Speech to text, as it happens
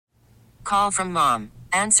call from mom.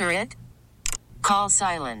 Answer it. Call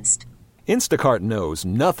silenced. Instacart knows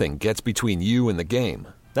nothing gets between you and the game.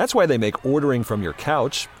 That's why they make ordering from your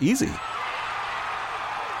couch easy.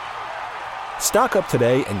 Stock up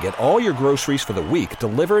today and get all your groceries for the week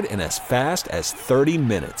delivered in as fast as 30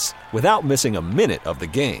 minutes without missing a minute of the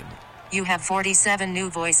game. You have 47 new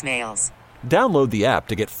voicemails. Download the app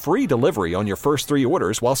to get free delivery on your first 3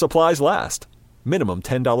 orders while supplies last. Minimum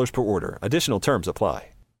 $10 per order. Additional terms apply.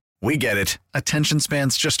 We get it. Attention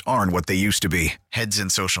spans just aren't what they used to be. Heads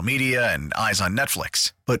in social media and eyes on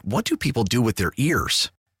Netflix. But what do people do with their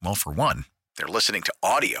ears? Well, for one, they're listening to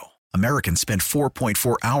audio. Americans spend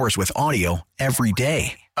 4.4 hours with audio every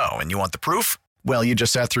day. Oh, and you want the proof? Well, you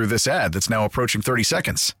just sat through this ad that's now approaching 30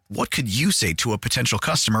 seconds. What could you say to a potential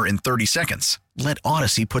customer in 30 seconds? Let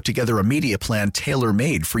Odyssey put together a media plan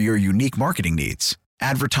tailor-made for your unique marketing needs.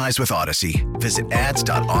 Advertise with Odyssey. Visit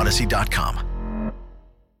ads.odyssey.com.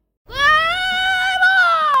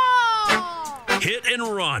 Hit and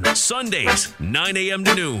Run, Sundays, 9 a.m.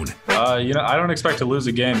 to noon. I don't expect to lose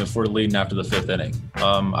a game if we're leading after the 5th inning.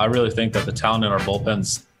 I really think that the talent in our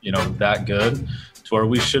bullpen's, that good to where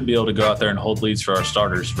we should be able to go out there and hold leads for our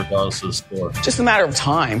starters regardless of the score. Just a matter of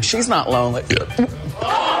time. She's not lonely.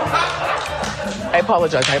 I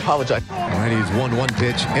apologize. Righty's 1-1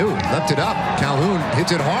 pitch. Ooh, left it up. Calhoun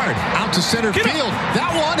hits it hard. Out to center field.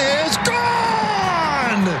 That one is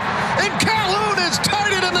gone! And Calhoun is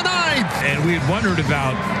tied it in the 9th. And we had wondered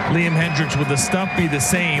about Liam Hendricks. Would the stuff be the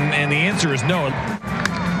same? And the answer is no. Nick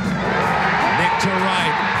to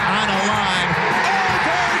right. On a line.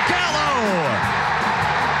 Over Gallo!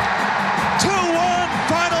 2-1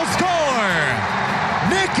 final score.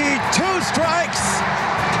 Nicky, 2 strikes.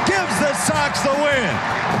 Gives the Sox the win.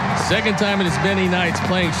 Second time in as many nights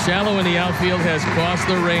playing shallow in the outfield has cost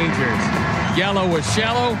the Rangers. Gallo was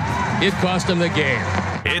shallow. It cost him the game.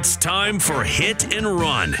 It's time for Hit and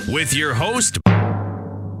Run with your host.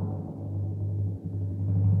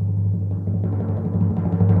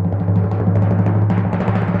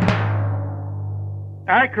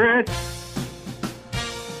 Hi, Chris.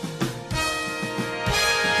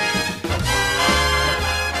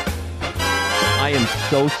 I am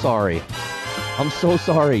so sorry. I'm so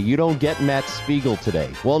sorry. You don't get Matt Spiegel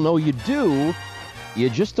today. Well, no, you do.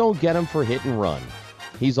 You just don't get him for Hit and Run.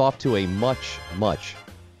 He's off to a much, much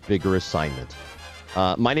bigger assignment.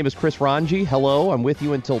 My name is Chris Ranji. Hello. I'm with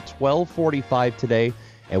you until 12:45 today,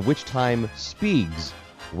 at which time Spiegs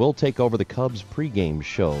will take over the Cubs pregame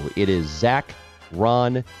show. It is Zach,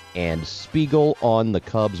 Ron, and Spiegel on the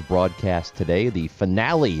Cubs broadcast today. The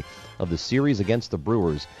finale of the series against the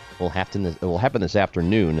Brewers will happen this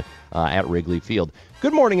afternoon at Wrigley Field.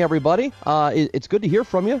 Good morning, everybody. It's good to hear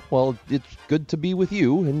from you. Well, it's good to be with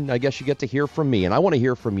you, and I guess you get to hear from me, and I want to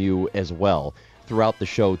hear from you as well throughout the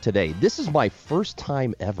show today. This is my first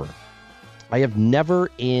time ever. I have never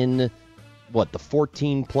in, the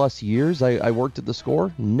 14-plus years I worked at the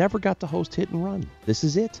Score, never got to host Hit and Run. This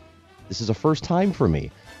is it. This is a first time for me.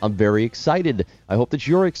 I'm very excited. I hope that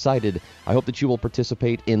you're excited. I hope that you will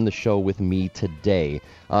participate in the show with me today.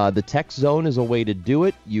 The text zone is a way to do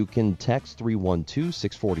it. You can text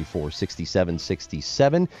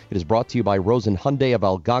 312-644-6767. It is brought to you by Rosen Hyundai of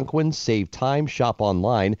Algonquin. Save time. Shop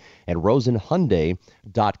online at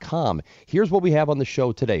rosenhyundai.com. Here's what we have on the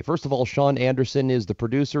show today. First of all, Sean Anderson is the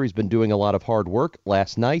producer. He's been doing a lot of hard work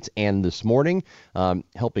last night and this morning,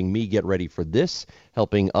 helping me get ready for this,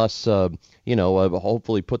 helping us,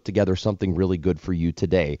 hopefully put together something really good for you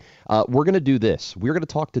today. We're going to do this. We're going to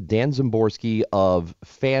talk to Dan Szymborski of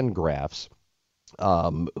Fangraphs,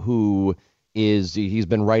 he's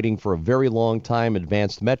been writing for a very long time,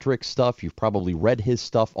 advanced metrics stuff. You've probably read his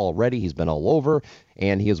stuff already. He's been all over,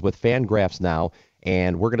 and he is with Fangraphs now.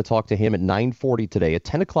 And we're going to talk to him at 9:40 today. At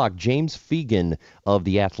 10 o'clock, James Fegan of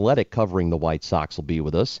The Athletic covering the White Sox will be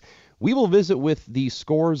with us. We will visit with the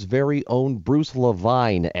Score's very own Bruce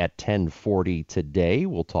Levine at 10:40 today.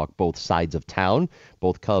 We'll talk both sides of town,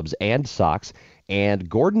 both Cubs and Sox. And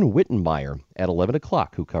Gordon Wittenmeyer at 11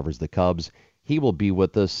 o'clock, who covers the Cubs. He will be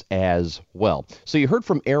with us as well. So you heard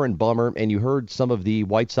from Aaron Bummer, and you heard some of the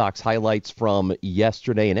White Sox highlights from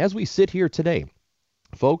yesterday. And as we sit here today,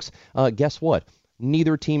 folks, guess what?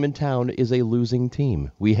 Neither team in town is a losing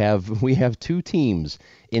team. We have 2 teams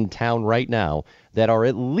in town right now that are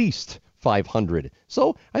at least 500.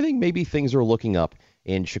 So I think maybe things are looking up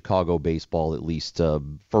in Chicago baseball, at least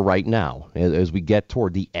for right now, as we get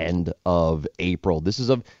toward the end of April. This is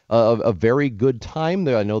a very good time.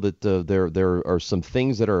 I know that there are some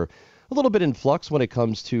things that are a little bit in flux when it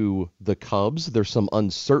comes to the Cubs. There's some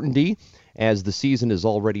uncertainty as the season has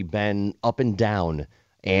already been up and down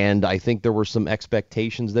And I think there were some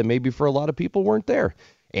expectations that maybe for a lot of people weren't there.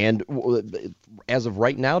 And as of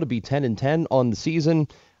right now, to be 10-10 on the season,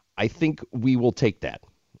 I think we will take that.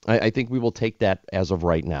 I think we will take that as of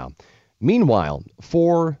right now. Meanwhile,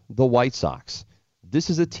 for the White Sox, this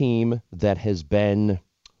is a team that has been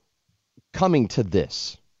coming to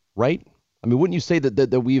this, right? I mean, wouldn't you say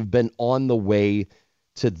that we've been on the way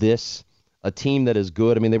to this, a team that is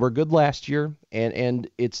good? I mean, they were good last year, and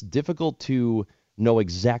it's difficult to know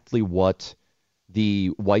exactly what the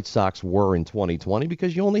White Sox were in 2020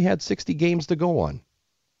 because you only had 60 games to go on.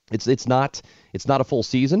 It's not a full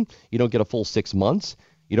season. You don't get a full 6 months.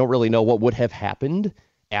 You don't really know what would have happened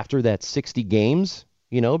after that 60 games,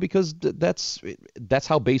 because that's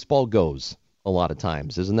how baseball goes a lot of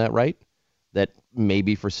times. Isn't that right? That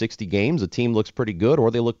maybe for 60 games, a team looks pretty good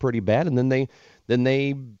or they look pretty bad, and then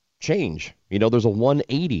they change. There's a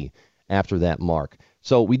 180 after that mark.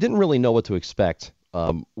 So we didn't really know what to expect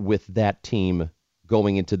with that team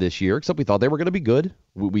going into this year, except we thought they were going to be good.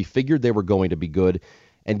 We figured they were going to be good.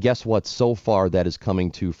 And guess what? So far, that is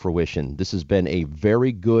coming to fruition. This has been a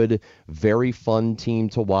very good, very fun team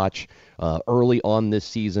to watch early on this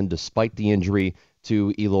season, despite the injury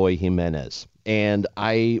to Eloy Jimenez. And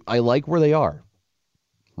I like where they are.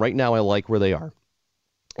 Right now, I like where they are.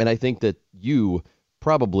 And I think that you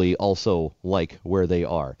probably also like where they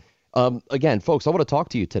are. Again, folks, I want to talk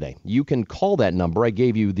to you today. You can call that number. I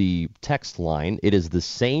gave you the text line. It is the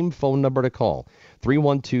same phone number to call,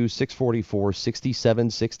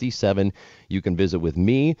 312-644-6767. You can visit with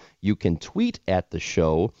me. You can tweet at the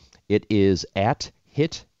show. It is at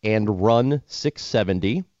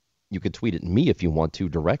HitAndRun670. You can tweet at me if you want to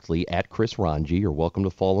directly at Chris Ranji. You're welcome to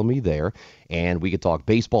follow me there. And we could talk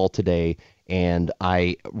baseball today. And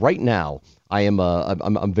right now,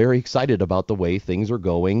 I'm very excited about the way things are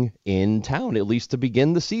going in town, at least to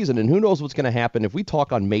begin the season. And who knows what's going to happen if we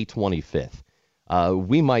talk on May 25th.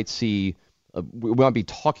 We might be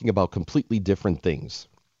talking about completely different things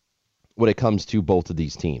when it comes to both of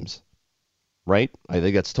these teams, right? I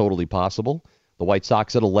think that's totally possible. The White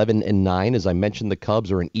Sox at 11-9. As I mentioned, the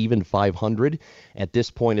Cubs are an even 500 at this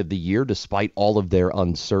point of the year, despite all of their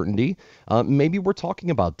uncertainty. Maybe we're talking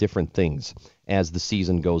about different things as the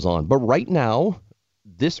season goes on. But right now,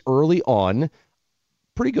 this early on,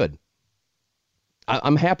 pretty good.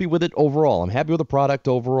 I'm happy with it overall. I'm happy with the product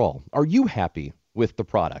overall. Are you happy with the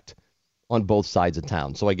product on both sides of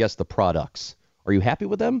town? So I guess the products. Are you happy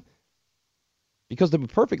with them? Because to be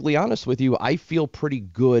perfectly honest with you, I feel pretty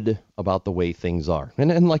good about the way things are.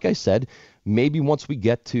 And like I said, maybe once we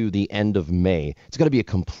get to the end of May, it's going to be a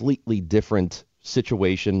completely different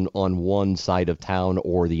situation on one side of town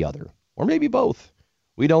or the other. Or maybe both.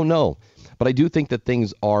 We don't know. But I do think that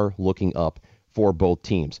things are looking up for both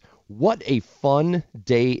teams. What a fun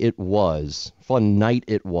day it was, fun night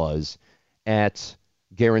it was at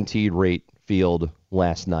Guaranteed Rate Field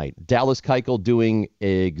last night. Dallas Keuchel doing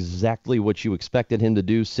exactly what you expected him to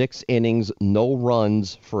do. 6 innings, no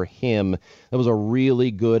runs for him. That was a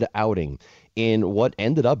really good outing in what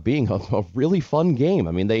ended up being a really fun game.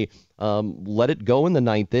 I mean, they let it go in the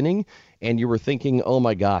 9th inning, and you were thinking, oh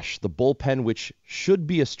my gosh, the bullpen, which should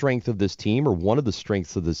be a strength of this team, or one of the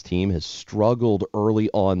strengths of this team, has struggled early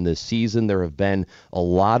on this season. There have been a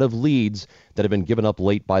lot of leads that have been given up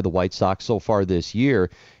late by the White Sox so far this year.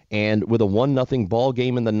 And with a 1-0 ball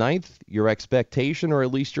game in the 9th, your expectation, or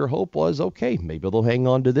at least your hope, was, okay, maybe they'll hang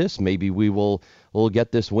on to this. Maybe we'll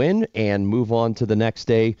get this win and move on to the next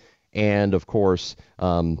day. And, of course,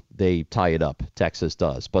 they tie it up. Texas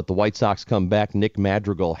does. But the White Sox come back. Nick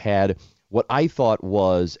Madrigal had what I thought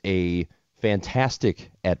was a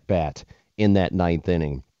fantastic at-bat in that 9th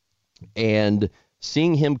inning. And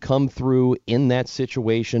seeing him come through in that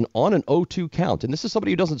situation on an 0-2 count, and this is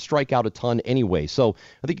somebody who doesn't strike out a ton anyway, so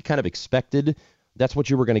I think you kind of expected that's what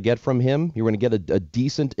you were going to get from him. You were going to get a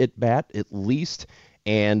decent at-bat at least,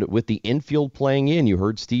 and with the infield playing in, you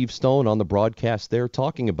heard Steve Stone on the broadcast there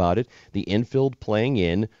talking about it, the infield playing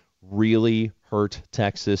in really hurt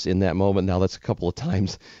Texas in that moment. Now, that's a couple of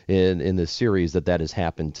times in this series that has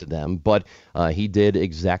happened to them, but he did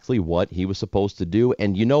exactly what he was supposed to do,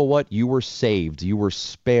 and you know what? You were saved. You were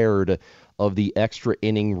spared of the extra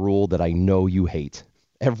inning rule that I know you hate.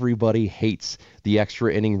 Everybody hates the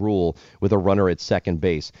extra inning rule with a runner at second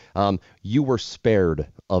base. You were spared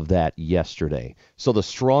of that yesterday. So the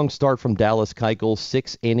strong start from Dallas Keuchel,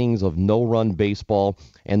 6 innings of no-run baseball,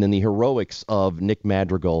 and then the heroics of Nick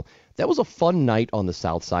Madrigal. That was a fun night on the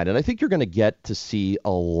South Side, and I think you're going to get to see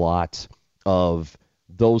a lot of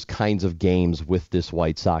those kinds of games with this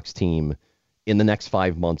White Sox team in the next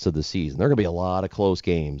 5 months of the season. There are going to be a lot of close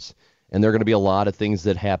games, and there are going to be a lot of things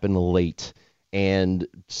that happen late. And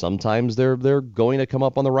sometimes they're going to come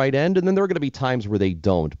up on the right end, and then there are going to be times where they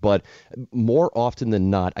don't. But more often than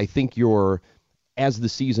not, I think as the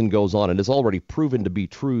season goes on, and it's already proven to be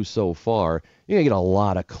true so far, you're going to get a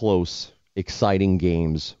lot of close, exciting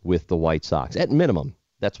games with the White Sox. At minimum,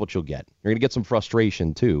 that's what you'll get. You're going to get some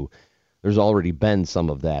frustration, too. There's already been some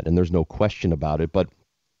of that, and there's no question about it. But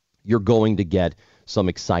you're going to get some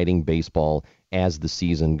exciting baseball as the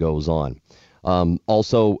season goes on.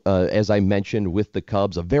 Also, as I mentioned with the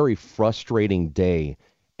Cubs, a very frustrating day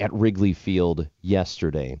at Wrigley Field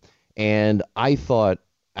yesterday. And I thought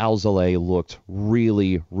Alzolay looked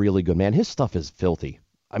really, really good. Man, his stuff is filthy.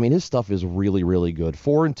 I mean, his stuff is really, really good.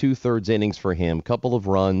 4 2/3 innings for him, couple of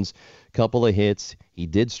runs, couple of hits. He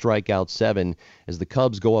did strike out 7 as the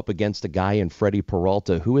Cubs go up against a guy in Freddie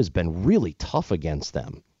Peralta who has been really tough against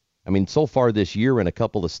them. I mean, so far this year in a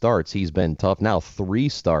couple of starts, he's been tough. Now 3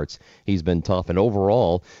 starts, he's been tough. And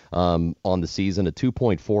overall, on the season, a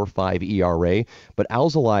 2.45 ERA. But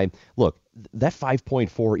Alzolay, look, that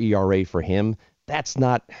 5.4 ERA for him, that's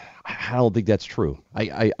not, I don't think that's true.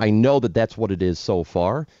 I know that that's what it is so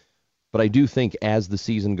far. But I do think as the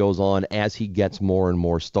season goes on, as he gets more and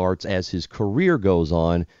more starts, as his career goes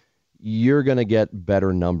on, you're going to get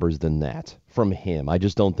better numbers than that from him. I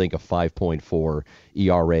just don't think a 5.4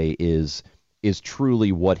 ERA is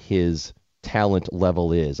truly what his talent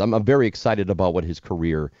level is. I'm very excited about what his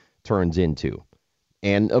career turns into.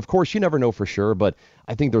 And, of course, you never know for sure, but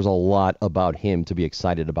I think there's a lot about him to be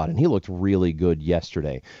excited about, and he looked really good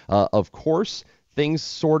yesterday. Of course, things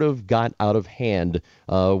sort of got out of hand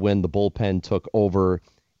when the bullpen took over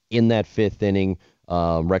in that 5th inning.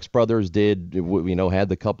 Rex Brothers had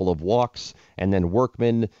the couple of walks, and then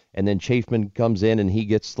Workman, and then Chafin comes in and he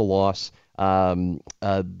gets the loss.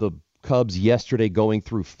 The Cubs yesterday going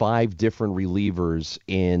through 5 different relievers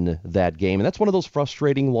in that game, and that's one of those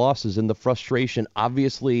frustrating losses. And the frustration,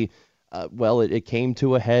 obviously, it came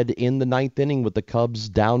to a head in the 9th inning with the Cubs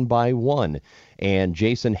down by 1, and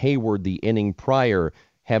Jason Hayward the inning prior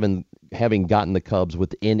having gotten the Cubs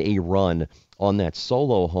within a run on that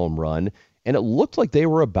solo home run. And it looked like they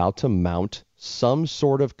were about to mount some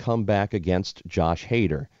sort of comeback against Josh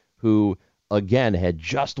Hader, who, again, had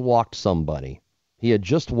just walked somebody. He had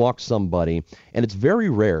just walked somebody, and it's very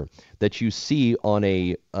rare that you see on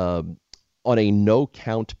a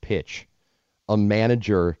no-count pitch, a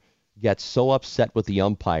manager gets so upset with the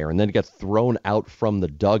umpire and then gets thrown out from the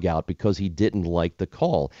dugout because he didn't like the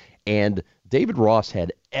call. And David Ross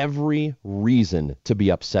had every reason to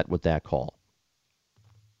be upset with that call.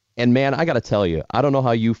 And, man, I got to tell you, I don't know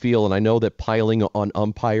how you feel, and I know that piling on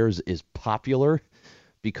umpires is popular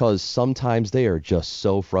because sometimes they are just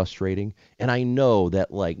so frustrating. And I know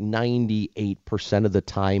that like 98% of the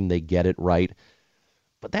time they get it right.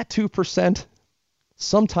 But that 2%,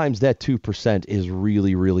 sometimes that 2% is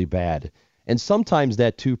really, really bad. And sometimes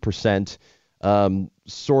that 2%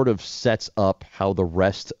 sort of sets up how the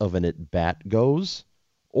rest of an at-bat goes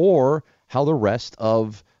or how the rest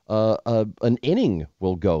of an inning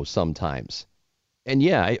will go sometimes. And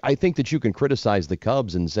yeah, I think that you can criticize the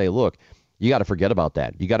Cubs and say, look, you got to forget about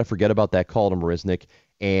that. You got to forget about that call to Marisnick,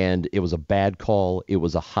 and it was a bad call. It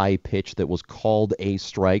was a high pitch that was called a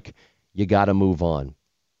strike. You got to move on.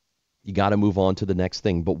 You got to move on to the next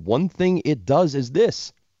thing. But one thing it does is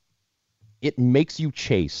this. It makes you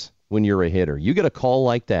chase when you're a hitter. You get a call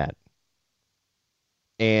like that,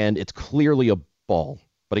 and it's clearly a ball,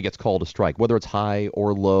 but it gets called a strike. Whether it's high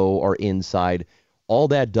or low or inside, all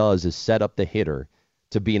that does is set up the hitter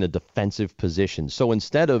to be in a defensive position. So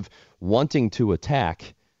instead of wanting to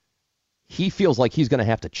attack, he feels like he's going to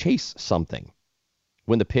have to chase something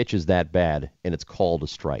when the pitch is that bad and it's called a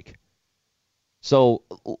strike. So,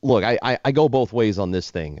 look, I go both ways on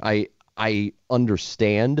this thing. I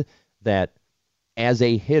understand that as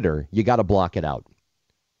a hitter, you got to block it out.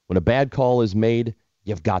 When a bad call is made,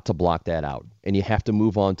 you've got to block that out. And you have to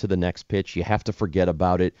move on to the next pitch. You have to forget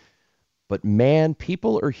about it. But, man,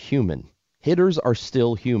 people are human. Hitters are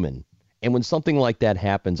still human. And when something like that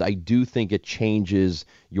happens, I do think it changes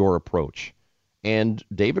your approach. And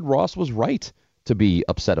David Ross was right to be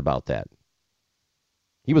upset about that.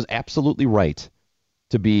 He was absolutely right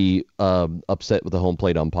to be upset with the home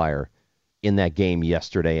plate umpire in that game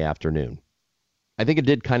yesterday afternoon. I think it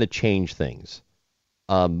did kind of change things.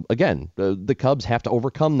 Again, the Cubs have to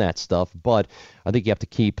overcome that stuff, but I think you have to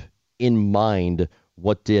keep in mind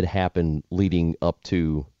what did happen leading up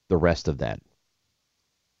to the rest of that.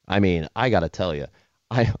 I mean, I got to tell you,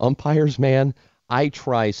 umpires, man, I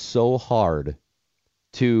try so hard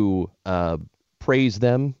to praise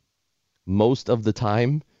them most of the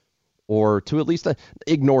time, or to at least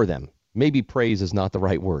ignore them. Maybe praise is not the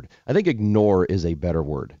right word. I think ignore is a better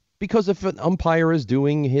word. Because if an umpire is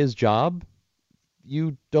doing his job,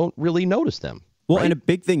 you don't really notice them. Well, right? And a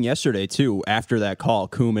big thing yesterday, too, after that call,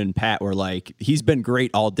 Koeman and Pat were like, he's been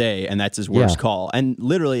great all day, and that's his worst call. And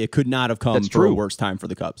literally, it could not have come for a worse time for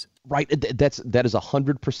the Cubs. Right. That is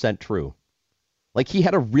 100% true. Like, he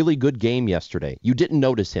had a really good game yesterday. You didn't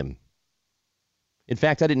notice him. In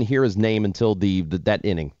fact, I didn't hear his name until that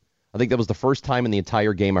inning. I think that was the first time in the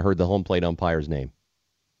entire game I heard the home plate umpire's name.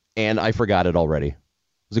 And I forgot it already.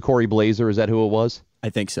 Was it Corey Blazer? Is that who it was? I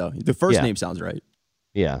think so. The first name sounds right.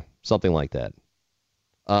 Yeah, something like that.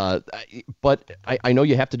 But I know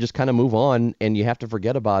you have to just kind of move on and you have to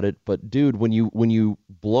forget about it. But, dude, when you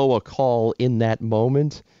blow a call in that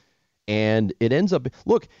moment and it ends up...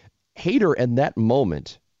 Look, Hader in that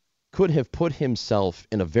moment could have put himself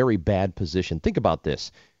in a very bad position. Think about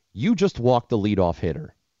this. You just walked the leadoff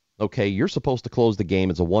hitter. Okay, you're supposed to close the game.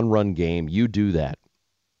 It's a one-run game. You do that.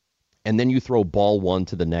 And then you throw ball one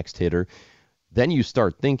to the next hitter. Then you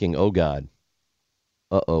start thinking, oh, God,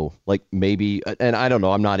 like maybe, and I don't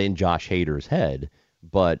know, I'm not in Josh Hader's head,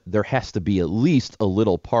 but there has to be at least a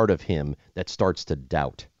little part of him that starts to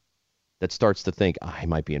doubt, that starts to think, I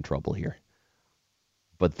might be in trouble here.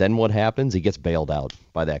 But then what happens? He gets bailed out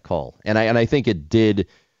by that call. And I think it did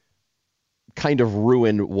kind of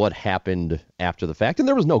ruin what happened after the fact. And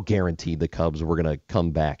there was no guarantee the Cubs were going to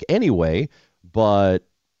come back anyway, but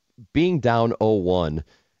being down 0-1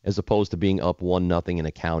 as opposed to being up 1-0 in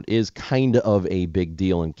a count is kind of a big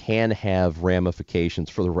deal and can have ramifications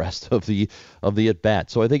for the rest of the at-bat.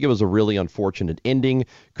 So I think it was a really unfortunate ending.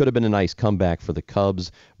 Could have been a nice comeback for the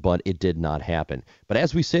Cubs, but it did not happen. But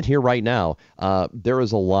as we sit here right now, there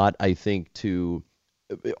is a lot, I think,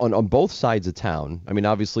 on both sides of town. I mean,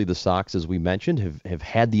 obviously the Sox, as we mentioned, have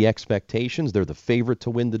had the expectations. They're the favorite to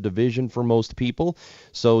win the division for most people.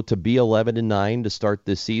 So to be 11-9 to start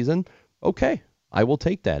this season, okay, I will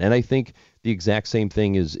take that. And I think the exact same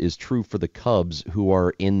thing is true for the Cubs, who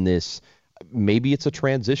are in this, maybe it's a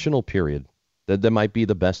transitional period. That might be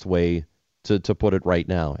the best way to put it right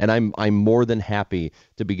now. And I'm more than happy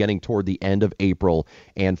to be getting toward the end of April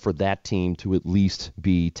and for that team to at least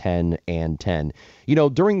be 10-10. You know,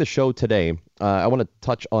 during the show today, I want to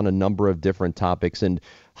touch on a number of different topics, and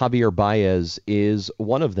Javier Baez is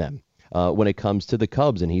one of them when it comes to the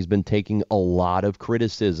Cubs, and he's been taking a lot of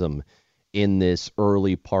criticism in this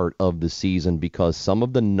early part of the season because some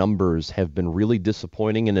of the numbers have been really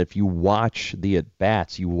disappointing. And if you watch the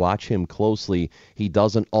at-bats, you watch him closely, he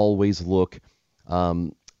doesn't always look,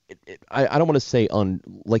 I don't want to say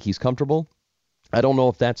like he's comfortable. I don't know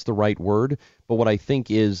if that's the right word, but what I think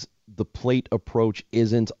is the plate approach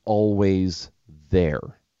isn't always there.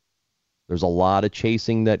 There's a lot of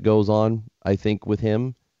chasing that goes on, I think, with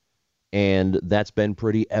him, and that's been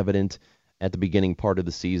pretty evident at the beginning part of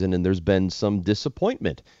the season, and there's been some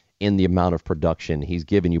disappointment in the amount of production he's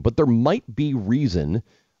given you. But there might be reason,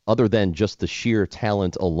 other than just the sheer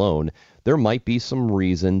talent alone, there might be some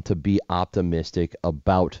reason to be optimistic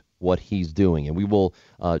about what he's doing. And we will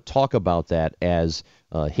talk about that as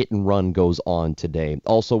Hit and Run goes on today.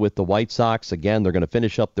 Also with the White Sox, again, they're going to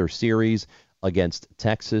finish up their series against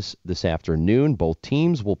Texas this afternoon. Both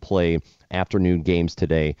teams will play afternoon games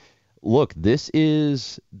today. Look, this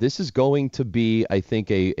is going to be, I think,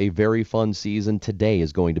 a very fun season. Today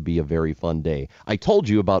is going to be a very fun day. I told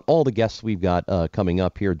you about all the guests we've got coming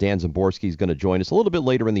up here. Dan Szymborski is going to join us a little bit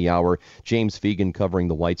later in the hour. James Fegan covering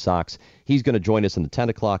the White Sox. He's going to join us in the 10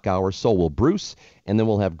 o'clock hour. So will Bruce. And then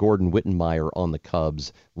we'll have Gordon Wittenmeyer on the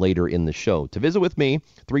Cubs later in the show. To visit with me,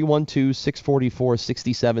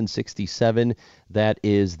 312-644-6767. That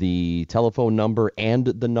is the telephone number and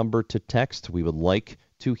the number to text. We would like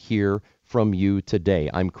to hear from you today.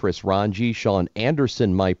 I'm Chris Ranji, Sean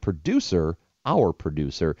Anderson, my producer, our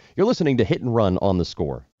producer. You're listening to Hit and Run on The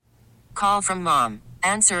Score. Call from mom.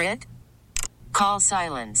 Answer it. Call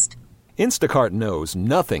silenced. Instacart knows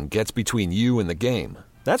nothing gets between you and the game.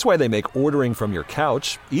 That's why they make ordering from your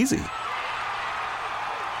couch easy.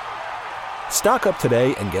 Stock up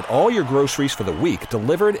today and get all your groceries for the week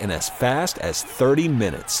delivered in as fast as 30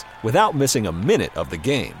 minutes without missing a minute of the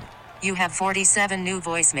game. You have 47 new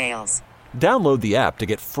voicemails. Download the app to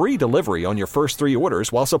get free delivery on your first 3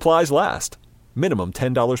 orders while supplies last. Minimum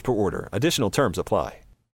 $10 per order. Additional terms apply.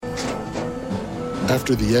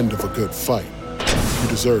 After the end of a good fight, you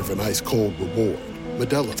deserve an ice-cold reward.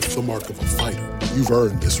 Modelo is the mark of a fighter. You've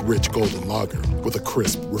earned this rich golden lager with a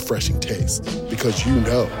crisp, refreshing taste. Because you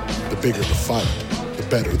know, the bigger the fight, the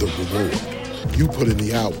better the reward. You put in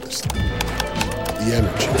the hours, the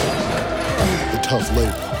energy, the tough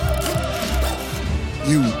labor.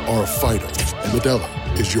 You are a fighter, and Modelo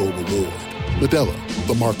is your reward. Modelo,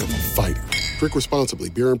 the mark of a fighter. Drink responsibly.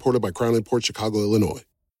 Beer imported by Crown Imports, Chicago, Illinois.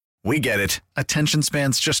 We get it. Attention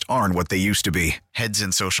spans just aren't what they used to be. Heads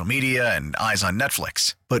in social media and eyes on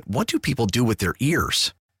Netflix. But what do people do with their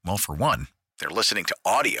ears? Well, for one, they're listening to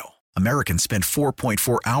audio. Americans spend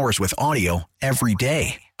 4.4 hours with audio every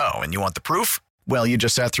day. Oh, and you want the proof? Well, you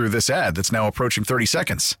just sat through this ad that's now approaching 30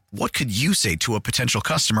 seconds. What could you say to a potential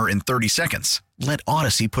customer in 30 seconds? Let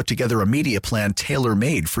Odyssey put together a media plan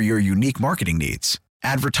tailor-made for your unique marketing needs.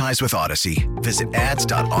 Advertise with Odyssey. Visit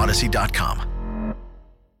ads.odyssey.com.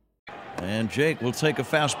 And Jake will take a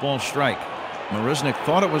fastball strike. Marisnick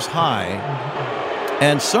thought it was high,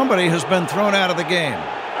 and somebody has been thrown out of the game.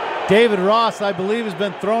 David Ross, I believe, has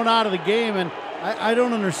been thrown out of the game, and I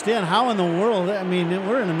don't understand how in the world. I mean,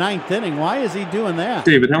 we're in the ninth inning. Why is he doing that?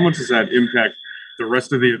 David, how much does that impact the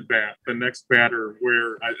rest of the at-bat, the next batter,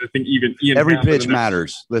 where I think even Ian... Every pitch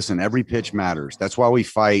matters. Listen, every pitch matters. That's why we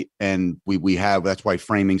fight, and that's why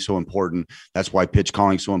framing's so important. That's why pitch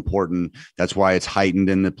calling's so important. That's why it's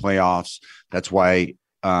heightened in the playoffs. That's why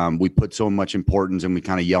we put so much importance, and we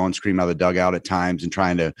kind of yell and scream out of the dugout at times and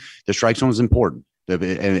trying to – the strike zone is important.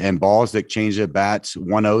 And balls that change at bats,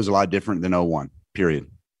 1-0 is a lot different than 0-1, period.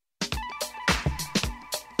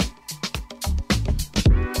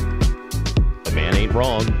 The man ain't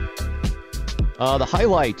wrong. The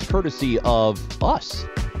highlights courtesy of us.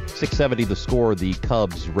 670 The Score, the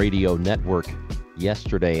Cubs radio network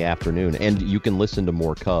yesterday afternoon. And you can listen to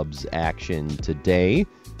more Cubs action today.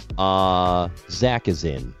 Zach is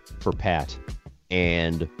in for Pat,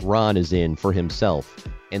 and Ron is in for himself,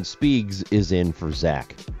 and Spiegs is in for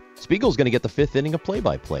Zach. Spiegel's going to get the fifth inning of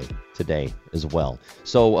play-by-play today as well.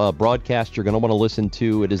 So broadcast you're going to want to listen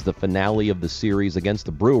to. It is the finale of the series against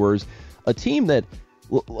the Brewers, a team that,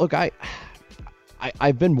 look,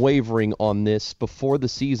 I've been wavering on this before the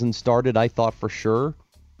season started. I thought for sure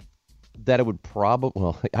that it would probably,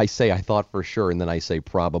 well, I say I thought for sure, and then I say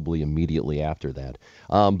probably immediately after that.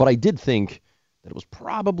 But I did think that it was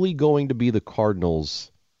probably going to be the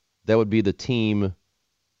Cardinals that would be the team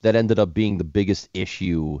that ended up being the biggest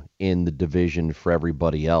issue in the division for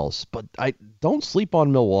everybody else. But I don't sleep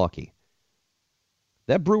on Milwaukee.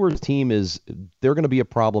 That Brewers team they're going to be a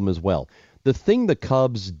problem as well. The thing the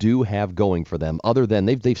Cubs do have going for them, other than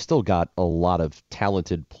they've still got a lot of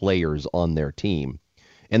talented players on their team.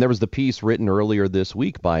 And there was the piece written earlier this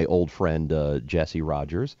week by old friend Jesse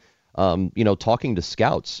Rogers, talking to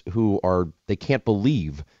scouts they can't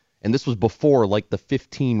believe, and this was before like the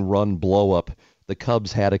 15-run blow-up the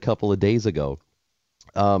Cubs had a couple of days ago,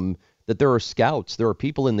 that there are scouts, there are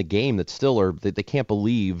people in the game that still they can't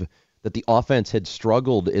believe that the offense had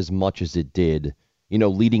struggled as much as it did,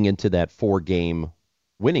 leading into that 4-game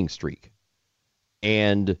winning streak.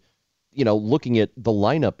 And, looking at the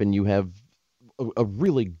lineup, and you have a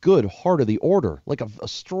really good heart of the order, like a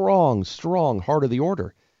strong heart of the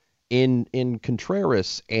order in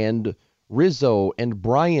Contreras and Rizzo and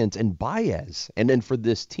Bryant and Baez. And then for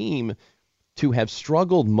this team to have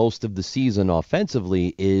struggled most of the season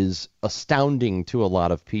offensively is astounding to a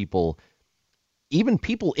lot of people, even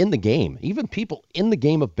people in the game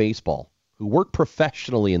of baseball who work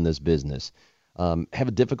professionally in this business, have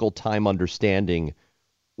a difficult time understanding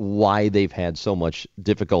why they've had so much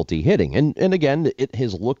difficulty hitting. And again, it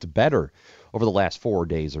has looked better over the last 4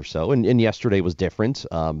 days or so. And yesterday was different.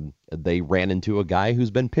 They ran into a guy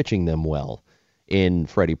who's been pitching them well in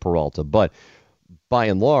Freddie Peralta. But by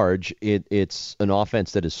and large, it's an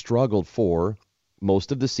offense that has struggled for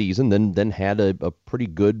most of the season, then had a pretty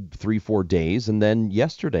good 3-4 days, and then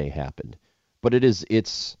yesterday happened. But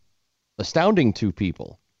it's astounding to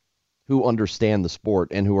people who understand the sport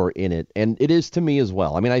and who are in it, and it is to me as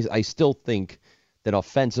well. I mean, I still think that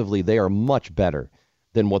offensively they are much better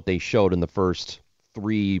than what they showed in the first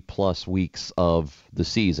 3+ weeks of the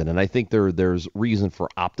season, and I think there's reason for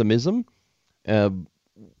optimism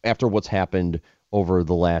after what's happened over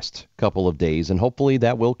the last couple of days, and hopefully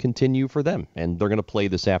that will continue for them. And they're going to play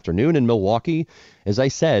this afternoon in Milwaukee. As I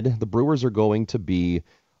said, the Brewers are going to be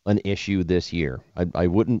an issue this year. I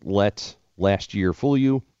wouldn't let last year fool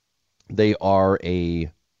you. They are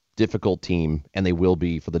a difficult team, and they will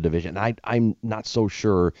be for the division. I'm not so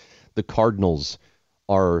sure the Cardinals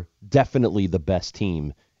are definitely the best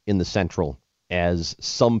team in the Central, as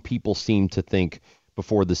some people seem to think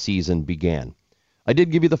before the season began. I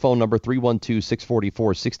did give you the phone number,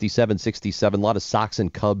 312-644-6767. A lot of Sox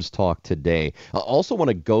and Cubs talk today. I also want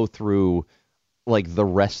to go through like the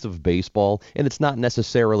rest of baseball, and it's not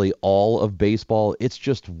necessarily all of baseball. It's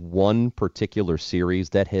just one particular series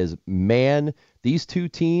that these two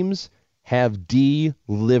teams have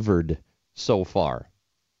delivered so far.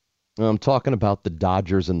 I'm talking about the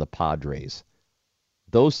Dodgers and the Padres.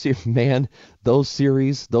 Those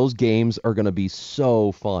series, those games are going to be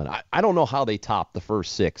so fun. I don't know how they top the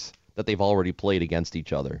first 6 that they've already played against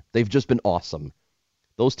each other. They've just been awesome.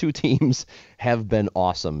 Those two teams have been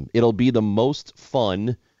awesome. It'll be the most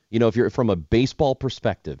fun, if you're from a baseball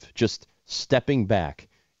perspective, just stepping back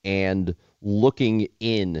and looking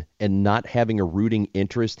in and not having a rooting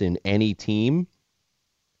interest in any team.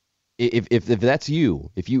 If that's you,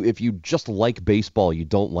 if you just like baseball, you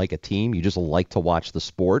don't like a team, you just like to watch the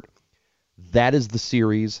sport, that is the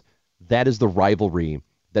series, that is the rivalry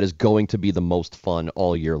that is going to be the most fun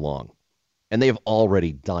all year long. And they have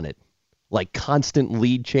already done it. Like constant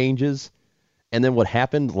lead changes. And then what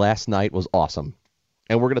happened last night was awesome.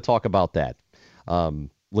 And we're going to talk about that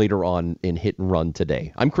later on in Hit and Run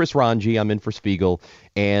today. I'm Chris Ranji. I'm in for Spiegel.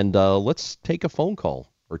 And let's take a phone call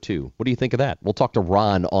or two. What do you think of that? We'll talk to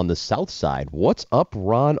Ron on the south side. What's up,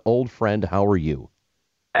 Ron, old friend? How are you?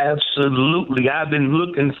 Absolutely. I've been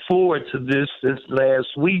looking forward to this since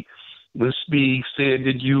last week when Speed said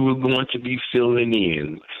that you were going to be filling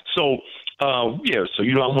in. So, so I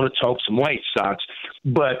want to talk some White Sox.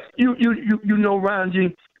 But,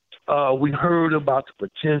 Ranji, we heard about the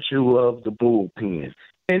potential of the bullpen.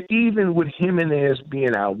 And even with Jimenez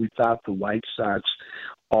being out, we thought the White Sox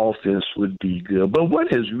offense would be good. But what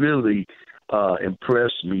has really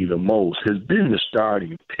impressed me the most has been the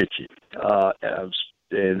starting pitching.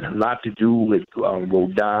 And a lot to do with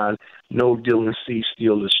Rodon. No, Dylan C.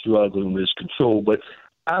 still is struggling with his control. But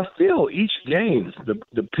I feel each game,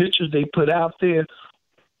 the pitchers they put out there,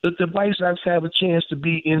 that the White Sox have a chance to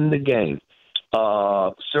be in the game.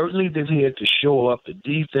 Certainly they've had to show up the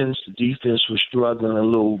defense. The defense was struggling a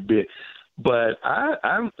little bit. But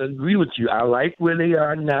I agree with you. I like where they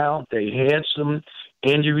are now. They had some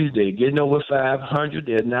injuries. They're getting over 500.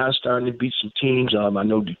 They're now starting to beat some teams. I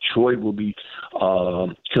know Detroit will be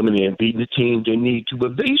coming in and beating the teams they need to.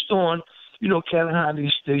 But based on, kind of how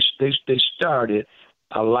they started,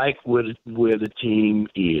 I like where the team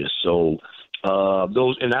is. So I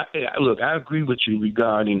agree with you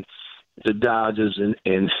regarding the Dodgers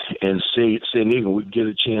and San Diego. We get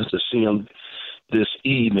a chance to see them this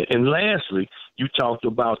evening. And lastly, you talked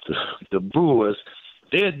about the Brewers.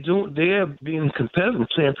 They're being competitive and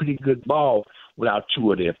playing pretty good ball without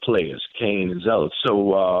 2 of their players, Kane and Zealot.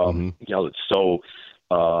 So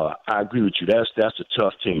I agree with you. That's a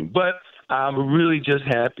tough team. But I'm really just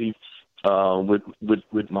happy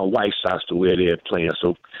with my White Sox the way they're playing.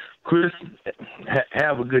 So, Chris,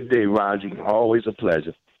 have a good day, Raji. Always a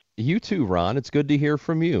pleasure. You too, Ron. It's good to hear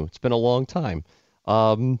from you. It's been a long time.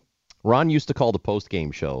 Ron used to call the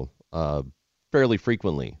post-game show fairly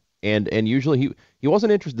frequently, and usually he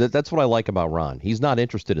wasn't interested. That's what I like about Ron. He's not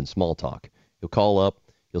interested in small talk. He'll call up.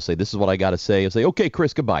 He'll say, "This is what I got to say." He'll say, "Okay,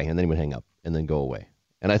 Chris, goodbye," and then he would hang up and then go away.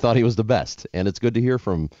 And I thought he was the best. And it's good to hear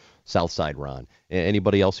from Southside Ron.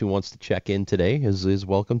 Anybody else who wants to check in today is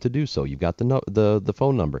welcome to do so. You've got the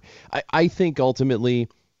phone number. I think ultimately,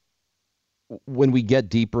 when we get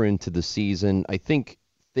deeper into the season, I think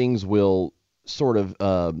things will sort of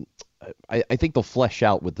I think they'll flesh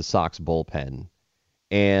out with the Sox bullpen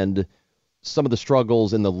and some of the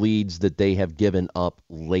struggles and the leads that they have given up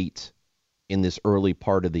late in this early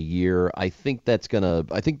part of the year. I think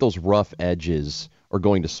those rough edges are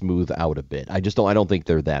going to smooth out a bit. I don't think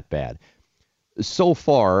they're that bad so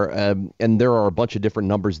far. And there are a bunch of different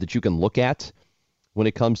numbers that you can look at when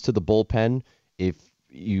it comes to the bullpen. If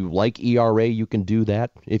you like ERA, you can do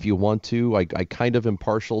that if you want to. I kind of am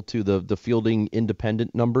partial to the fielding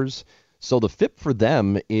independent numbers. So the FIP for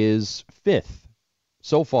them is 5th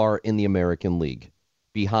so far in the American League,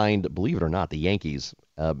 behind, believe it or not, the Yankees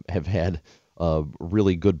have had a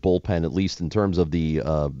really good bullpen, at least in terms of the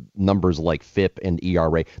numbers like FIP and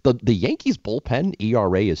ERA. The Yankees bullpen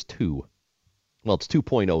ERA is 2. Well, it's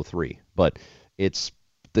 2.03, but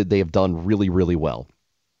they have done really, really well.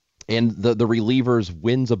 And the relievers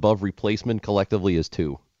wins above replacement collectively is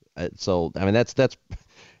 2. So, I mean, that's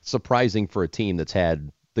surprising for a team that's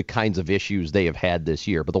had the kinds of issues they have had this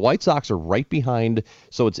year. But the White Sox are right behind.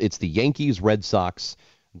 So it's the Yankees, Red Sox,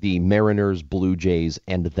 the Mariners, Blue Jays,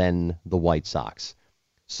 and then the White Sox.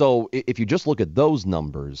 So if you just look at those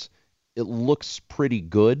numbers, it looks pretty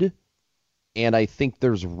good. And I think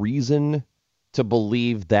there's reason to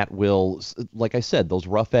believe that will, like I said, those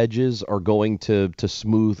rough edges are going to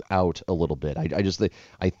smooth out a little bit.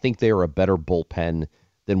 I think they are a better bullpen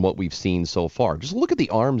than what we've seen so far. Just look at the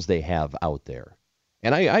arms they have out there.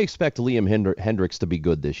 And I expect Liam Hendricks to be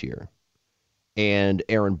good this year. And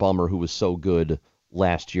Aaron Bummer, who was so good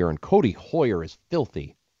last year. And Cody Hoyer is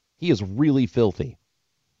filthy. He is really filthy.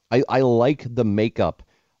 I like the makeup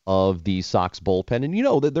of the Sox bullpen. And you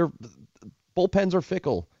know that their bullpens are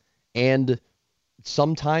fickle. And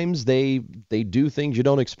sometimes they do things you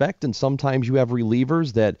don't expect, and sometimes you have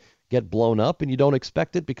relievers that get blown up and you don't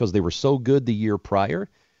expect it because they were so good the year prior.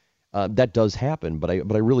 That does happen, but I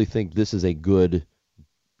really think this is a good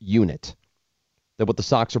unit. That what the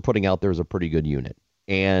Sox are putting out there is a pretty good unit.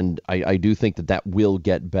 And I do think that will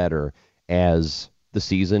get better as the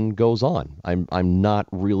season goes on. I'm not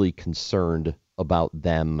really concerned about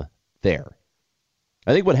them there.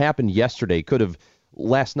 I think what happened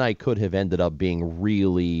last night could have ended up being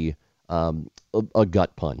really a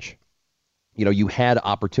gut punch. You know, you had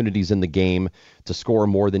opportunities in the game to score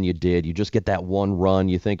more than you did. You just get that one run.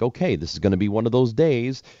 You think, okay, this is going to be one of those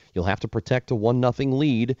days. You'll have to protect a 1-0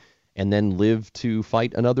 lead and then live to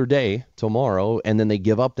fight another day tomorrow. And then they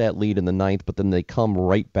give up that lead in the ninth, but then they come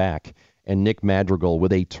right back. And Nick Madrigal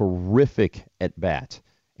with a terrific at-bat.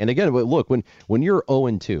 And again, look, when you're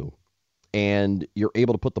 0-2 and you're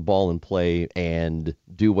able to put the ball in play and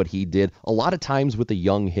do what he did, a lot of times with a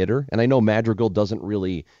young hitter, and I know Madrigal doesn't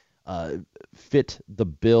really fit the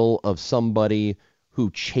bill of somebody who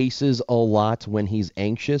chases a lot when he's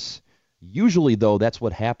anxious. Usually, though, that's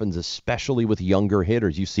what happens, especially with younger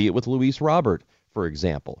hitters. You see it with Luis Robert, for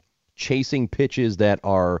example, chasing pitches that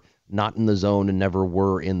are not in the zone and never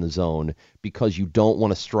were in the zone because you don't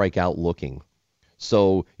want to strike out looking.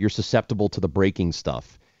 So you're susceptible to the breaking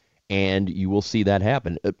stuff, and you will see that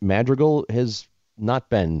happen. Madrigal has not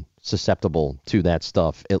been susceptible to that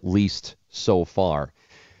stuff, at least so far.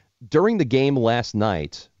 During the game last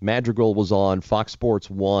night, Madrigal was on Fox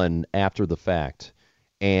Sports 1 after the fact,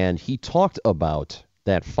 and he talked about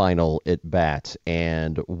that final at-bat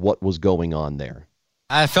and what was going on there.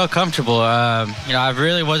 I felt comfortable. I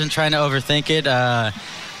really wasn't trying to overthink it.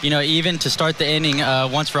 Even to start the inning,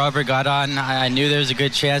 once Robert got on, I knew there was a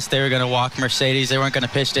good chance they were going to walk Mercedes. They weren't going to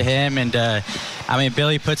pitch to him. And,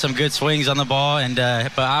 Billy put some good swings on the ball. And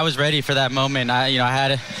but I was ready for that moment. I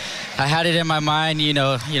had it in my mind,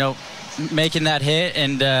 making that hit.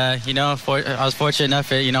 And, I was fortunate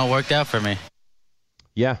enough it, worked out for me.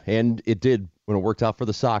 Yeah, and it did when it worked out for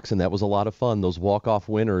the Sox, and that was a lot of fun. Those walk-off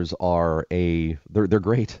winners they're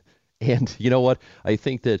great. And you know what? I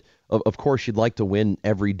think that, of course, you'd like to win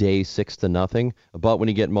every day 6-0, but when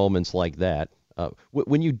you get moments like that,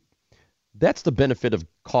 that's the benefit of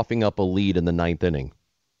coughing up a lead in the ninth inning,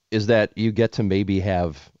 is that you get to maybe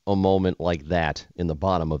have a moment like that in the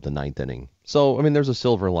bottom of the ninth inning. So, there's a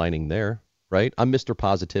silver lining there, right? I'm Mr.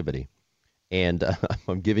 Positivity, and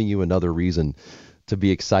I'm giving you another reason to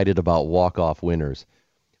be excited about walk-off winners.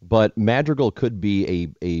 But Madrigal could be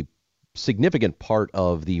a significant part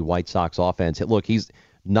of the White Sox offense. Look, he's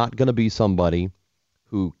not going to be somebody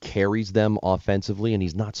who carries them offensively, and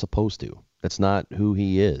he's not supposed to. That's not who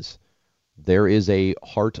he is. There is a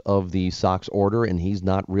heart of the Sox order, and he's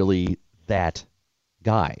not really that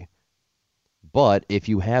guy. But if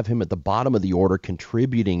you have him at the bottom of the order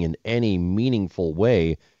contributing in any meaningful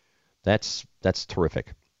way, that's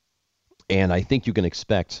terrific. And I think you can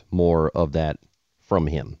expect more of that from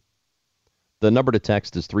him. The number to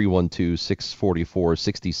text is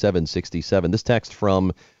 312-644-6767. This text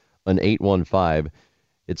from an 815.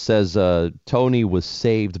 It says, Tony was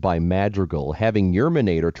saved by Madrigal, having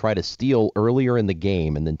Yerminator try to steal earlier in the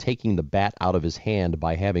game and then taking the bat out of his hand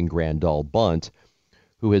by having Grandal bunt,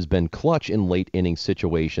 who has been clutch in late inning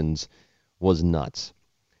situations, was nuts.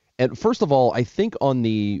 And first of all, I think on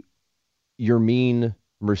the Yermin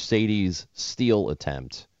Mercedes steal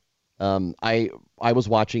attempt, I was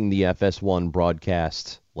watching the FS1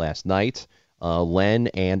 broadcast last night. Len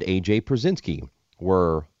and AJ Przinsky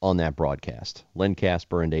were on that broadcast. Len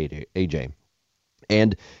Casper and AJ.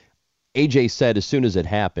 And AJ said as soon as it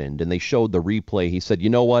happened and they showed the replay, he said, you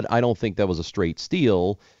know what? I don't think that was a straight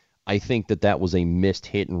steal. I think that was a missed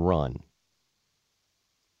hit and run.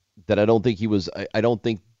 I don't think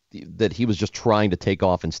that he was just trying to take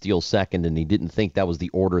off and steal second, and he didn't think that was the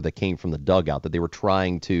order that came from the dugout, that they were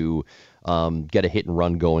trying to get a hit and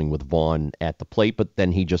run going with Vaughn at the plate, but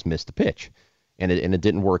then he just missed the pitch. And it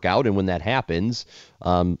didn't work out, and when that happens,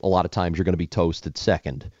 a lot of times you're going to be toasted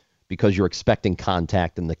second because you're expecting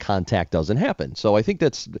contact, and the contact doesn't happen. So I think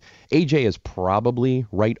AJ is probably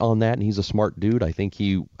right on that, and he's a smart dude. I think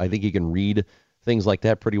he can read things like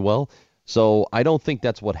that pretty well. So I don't think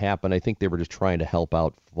that's what happened. I think they were just trying to help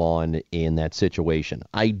out Vaughn in that situation.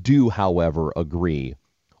 I do, however, agree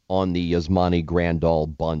on the Yasmani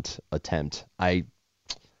Grandal bunt attempt. I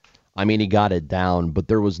mean, he got it down, but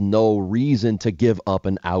there was no reason to give up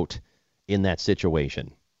an out in that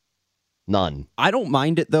situation. None. I don't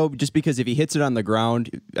mind it, though, just because if he hits it on the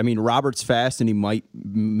ground, I mean, Robert's fast and he might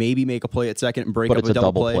maybe make a play at second and break But up it's a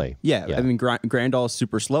double play. play. Yeah, I mean, Grandal is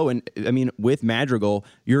super slow. And, I mean, with Madrigal,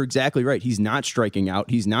 you're exactly right. He's not striking out.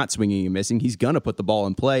 He's not swinging and missing. He's going to put the ball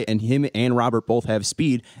in play. And him and Robert both have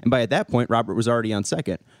speed. And by at that point, Robert was already on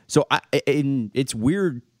second. So it's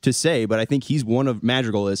weird to say, but I think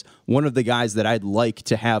Madrigal is one of the guys that I'd like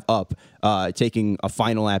to have up taking a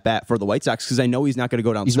final at bat for the White Sox, because I know he's not going to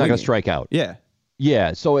go down He's swinging. not going to strike out. Yeah.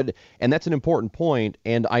 Yeah, so and that's an important point,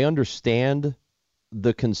 and I understand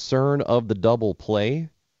the concern of the double play.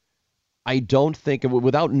 I don't think,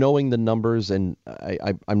 without knowing the numbers, and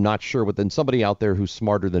I'm not sure, but then somebody out there who's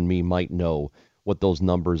smarter than me might know what those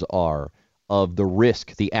numbers are of the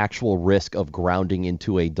risk, the actual risk of grounding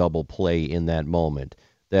into a double play in that moment.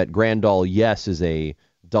 That Grandal, yes, is a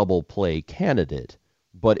double play candidate,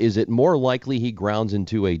 but is it more likely he grounds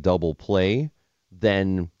into a double play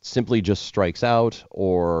than simply just strikes out,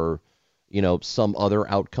 or some other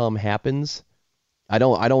outcome happens? I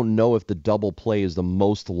don't know if the double play is the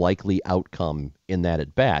most likely outcome in that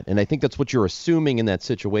at bat. And I think that's what you're assuming in that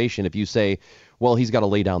situation if you say, well, he's got to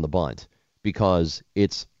lay down the bunt because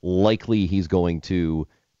it's likely he's going to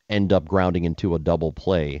end up grounding into a double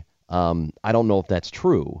play. I don't know if that's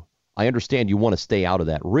true. I understand you want to stay out of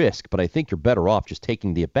that risk, but I think you're better off just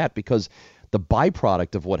taking the at bat, because the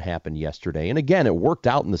byproduct of what happened yesterday, and again, it worked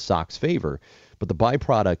out in the Sox' favor, but the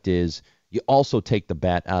byproduct is you also take the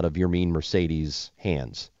bat out of Yermin Mercedes'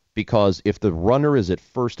 hands, because if the runner is at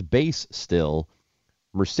first base still,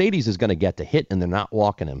 Mercedes is going to get the hit, and they're not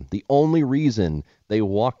walking him. The only reason they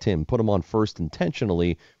walked him, put him on first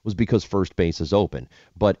intentionally, was because first base is open.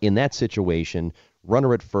 But in that situation,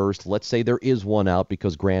 runner at first, let's say there is one out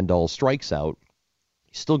because Grandal strikes out,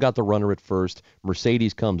 he's still got the runner at first,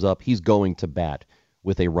 Mercedes comes up, he's going to bat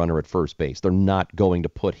with a runner at first base. They're not going to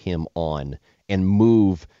put him on and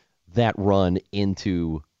move that run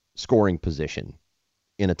into scoring position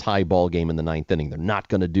in a tie ball game in the ninth inning. They're not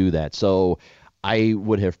going to do that. So I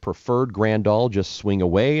would have preferred Grandal just swing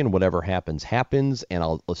away and whatever happens, happens, and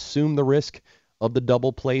I'll assume the risk of the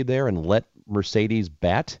double play there and let Mercedes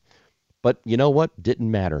bat. But you know what? Didn't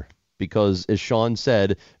matter, because as Sean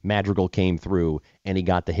said, Madrigal came through and he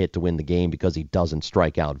got the hit to win the game because he doesn't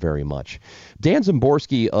strike out very much. Dan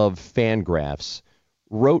Szymborski of Fangraphs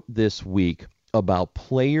wrote this week about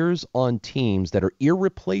players on teams that are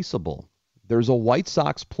irreplaceable. There's a White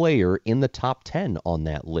Sox player in the top 10 on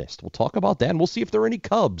that list. We'll talk about that, and we'll see if there are any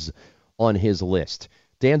Cubs on his list.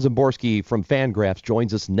 Dan Szymborski from Fangraphs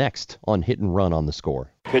joins us next on Hit and Run on The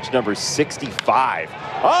Score. Pitch number 65.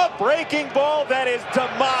 A breaking ball that is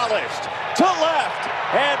demolished to left,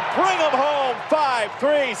 and bring him home.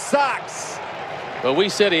 5-3 Sox. But we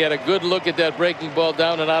said he had a good look at that breaking ball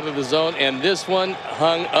down and out of the zone, and this one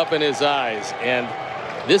hung up in his eyes. And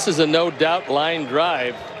this is a no-doubt line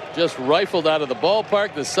drive, just rifled out of the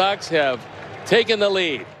ballpark. The Sox have taken the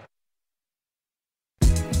lead.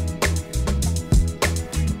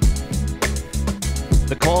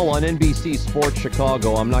 The call on NBC Sports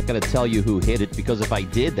Chicago. I'm not going to tell you who hit it, because if I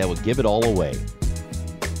did, that would give it all away.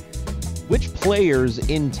 Which players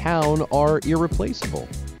in town are irreplaceable?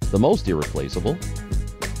 The most irreplaceable?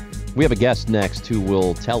 We have a guest next who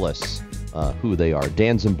will tell us who they are.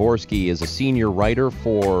 Dan Szymborski is a senior writer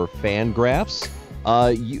for Fangraphs.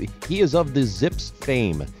 He is of the Zips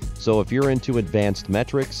fame. So if you're into advanced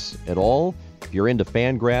metrics at all, if you're into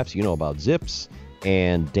Fangraphs, you know about Zips.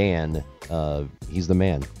 And Dan, he's the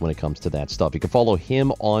man when it comes to that stuff. You can follow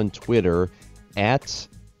him on Twitter at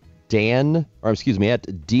D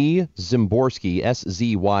Szymborski,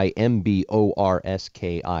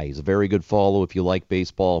 SZYMBORSKI. He's a very good follow if you like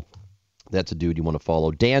baseball. That's a dude you want to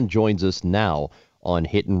follow. Dan joins us now on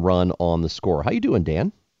Hit and Run on The Score. How you doing,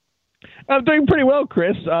 Dan? I'm doing pretty well,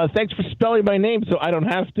 Chris. Thanks for spelling my name so I don't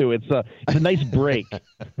have to. It's a nice break.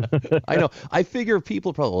 I know. I figure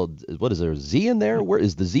people probably, what is there, a Z in there? Where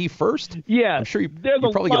is the Z first? Yeah. I'm sure there's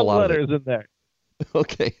you probably get a lot of letters in there.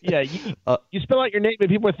 Okay. Yeah, you spell out your name and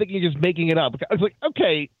people are thinking you're just making it up. I was like,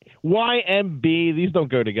 okay, YMB, these don't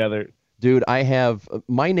go together. Dude,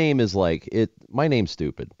 my name is my name's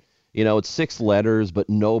stupid. You know, it's 6 letters, but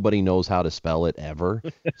nobody knows how to spell it ever.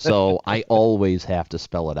 So I always have to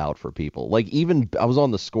spell it out for people. Like, even I was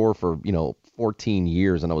on The Score for, 14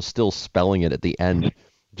 years, and I was still spelling it at the end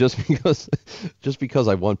just because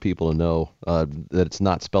I want people to know that it's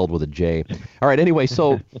not spelled with a J. All right, anyway,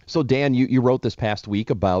 so Dan, you wrote this past week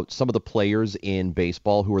about some of the players in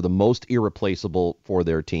baseball who are the most irreplaceable for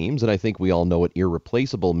their teams, and I think we all know what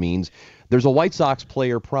irreplaceable means. There's a White Sox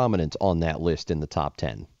player prominent on that list in the top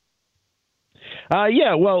 10.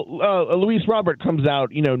 Luis Robert comes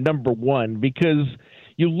out, number one, because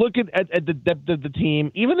you look at the depth of the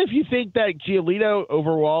team. Even if you think that Giolito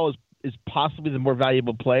overall is possibly the more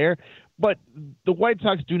valuable player, but the White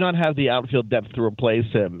Sox do not have the outfield depth to replace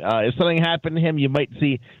him. If something happened to him, you might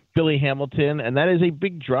see Billy Hamilton, and that is a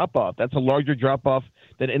big drop-off. That's a larger drop-off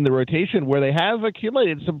than in the rotation, where they have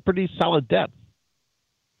accumulated some pretty solid depth.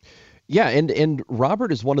 Yeah, and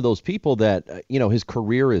Robert is one of those people that, his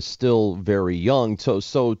career is still very young.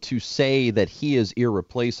 So to say that he is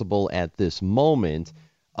irreplaceable at this moment,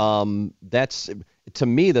 that's, to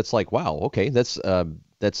me, that's like, wow, okay, that's I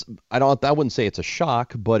wouldn't say it's a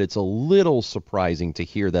shock, but it's a little surprising to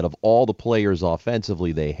hear that of all the players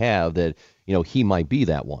offensively they have, that, he might be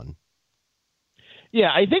that one.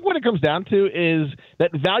 Yeah, I think what it comes down to is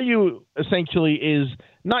that value essentially is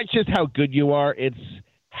not just how good you are, it's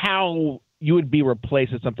how you would be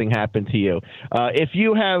replaced if something happened to you. If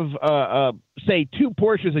you have, say, 2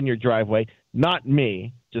 Porsches in your driveway, not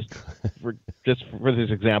me, just for this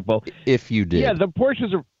example. If you did. The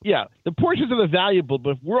Porsches are the valuable,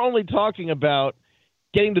 but if we're only talking about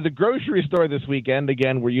getting to the grocery store this weekend,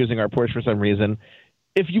 again, we're using our Porsche for some reason.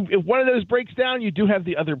 If one of those breaks down, you do have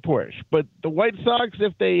the other Porsche. But the White Sox,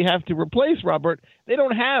 if they have to replace Robert, they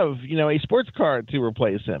don't have, a sports car to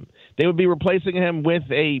replace him. They would be replacing him with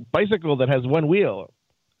a bicycle that has one wheel,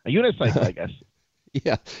 a unicycle, I guess.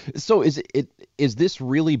 Yeah. So is this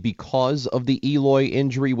really because of the Eloy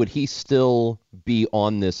injury? Would he still be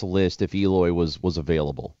on this list if Eloy was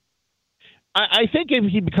available? I think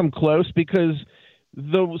if he'd become close, because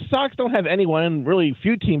the Sox don't have anyone, and really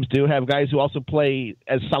few teams do have guys who also play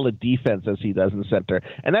as solid defense as he does in center,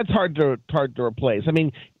 and that's hard to replace. I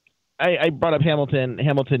mean, I brought up Hamilton.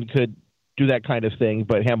 Hamilton could do that kind of thing,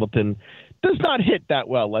 but Hamilton does not hit that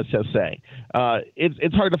well. Let's just say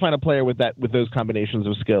it's hard to find a player with those combinations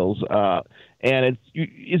of skills, and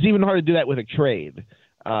it's even hard to do that with a trade.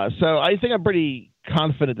 So I think I'm pretty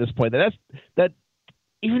confident at this point that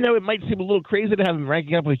even though it might seem a little crazy to have him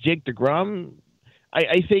ranking up with Jake DeGrom,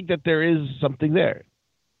 I think that there is something there.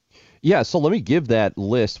 Yeah, so let me give that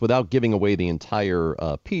list without giving away the entire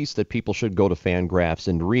piece that people should go to Fangraphs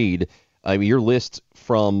and read. Your list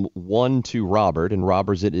from 1 to Robert, and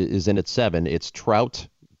Robert is in at 7. It's Trout,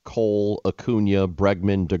 Cole, Acuna,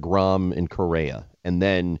 Bregman, DeGrom, and Correa. And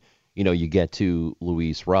then, you get to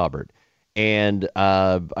Luis Robert. And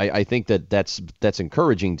I think that's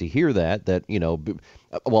encouraging to hear that,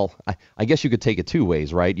 well, I guess you could take it 2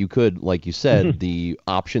 ways, right? You could, like you said, the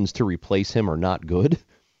options to replace him are not good.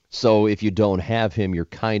 So if you don't have him, you're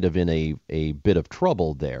kind of in a bit of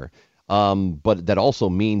trouble there. But that also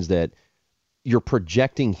means that you're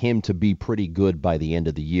projecting him to be pretty good by the end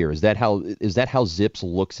of the year. Is that how Zips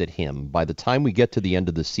looks at him? By the time we get to the end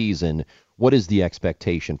of the season, what is the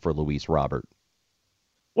expectation for Luis Robert?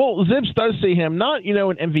 Well, Zips does see him not,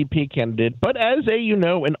 an MVP candidate, but as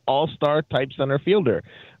an all-star type center fielder.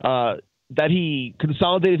 That he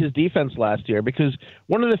consolidated his defense last year, because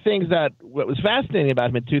one of the things what was fascinating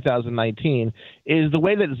about him in 2019 is the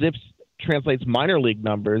way that Zips translates minor league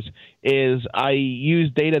numbers is I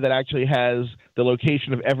use data that actually has the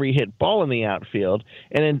location of every hit ball in the outfield.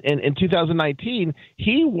 And in 2019,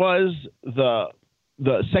 he was the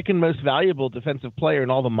second most valuable defensive player in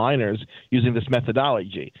all the minors using this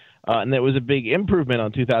methodology. And that was a big improvement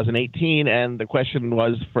on 2018. And the question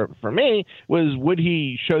was, for me, would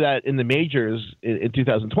he show that in the majors in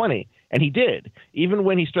 2020? And he did. Even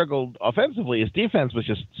when he struggled offensively, his defense was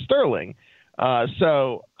just sterling.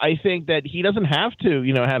 So I think that he doesn't have to,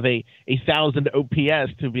 have a 1,000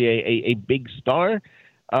 OPS to be a big star.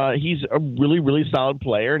 He's a really, really solid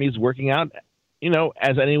player, and he's working out,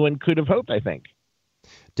 as anyone could have hoped, I think.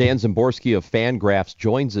 Dan Szymborski of Fangraphs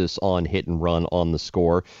joins us on Hit and Run on the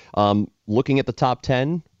Score. Looking at the top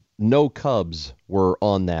 10, no Cubs were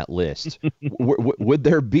on that list. Would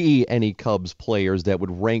there be any Cubs players that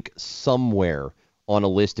would rank somewhere on a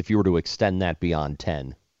list if you were to extend that beyond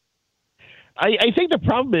 10? I think the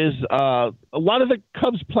problem is a lot of the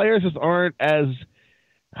Cubs players just aren't as,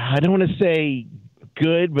 I don't want to say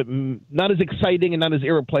good, but not as exciting and not as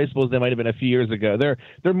irreplaceable as they might have been a few years ago. There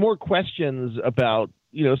are more questions about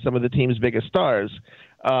some of the team's biggest stars.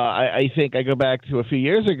 I think I go back to a few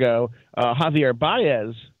years ago, Javier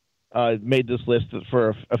Baez made this list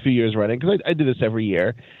for a few years running, because I do this every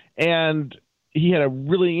year, and he had a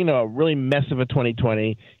really mess of a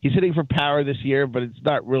 2020. He's hitting for power this year, but it's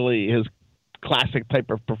not really his classic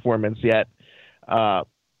type of performance yet. I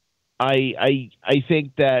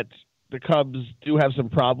think that the Cubs do have some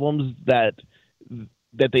problems that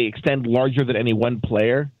they extend larger than any one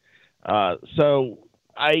player. So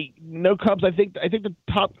no Cubs. I think the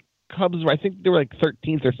top Cubs were, I think they were like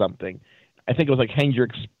 13th or something. I think it was like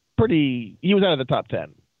Hendricks. He was out of the top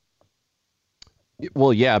 10.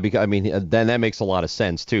 Well, yeah, because then that makes a lot of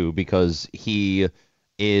sense too, because he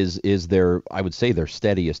is their, I would say, their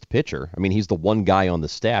steadiest pitcher. I mean, he's the one guy on the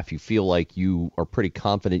staff you feel like you are pretty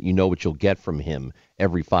confident you know what you'll get from him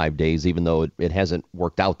every 5 days, even though it hasn't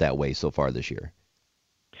worked out that way so far this year.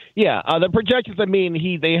 Yeah, the projections,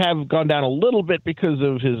 they have gone down a little bit because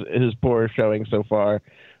of his poor showing so far.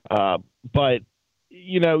 But,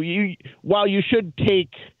 while you should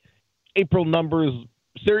take April numbers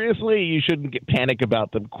seriously, you shouldn't panic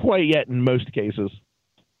about them quite yet in most cases.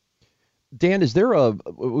 Dan, we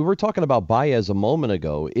were talking about Baez a moment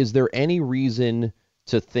ago. Is there any reason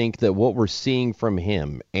to think that what we're seeing from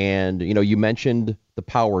him, and you mentioned the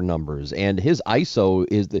power numbers, and his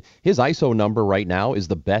ISO number right now is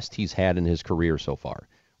the best he's had in his career so far,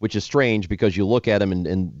 which is strange because you look at him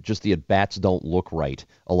and just the at-bats don't look right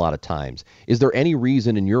a lot of times. Is there any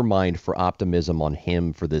reason in your mind for optimism on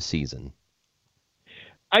him for this season?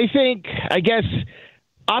 I guess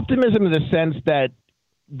optimism in the sense that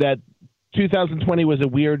 2020 was a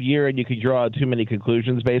weird year and you could draw too many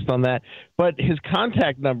conclusions based on that. But his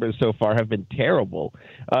contact numbers so far have been terrible.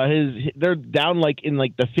 They're down in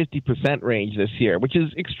the 50% range this year, which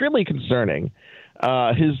is extremely concerning.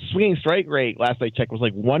 His swinging strike rate, last I checked, was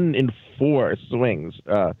like 1 in 4 swings,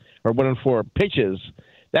 or 1 in 4 pitches.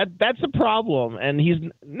 That's a problem, and he's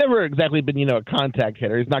never exactly been, a contact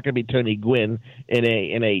hitter. He's not going to be Tony Gwynn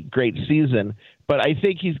in a great season, but I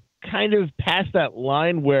think he's kind of past that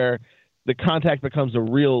line where the contact becomes a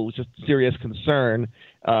real, just serious concern,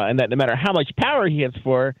 and that no matter how much power he hits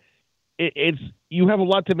for, you have a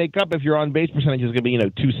lot to make up if your on base percentage is going to be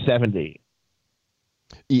 270.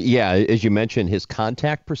 Yeah, as you mentioned, his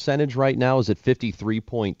contact percentage right now is at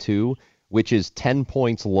 53.2. which is 10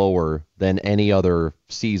 points lower than any other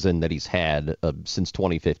season that he's had since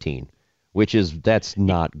 2015, that's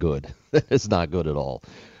not good. It's not good at all.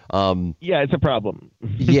 Yeah, it's a problem.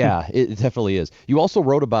 Yeah, it definitely is. You also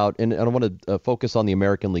wrote about, and I want to focus on the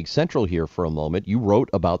American League Central here for a moment. You wrote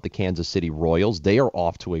about the Kansas City Royals. They are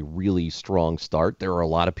off to a really strong start. There are a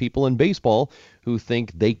lot of people in baseball who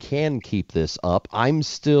think they can keep this up. I'm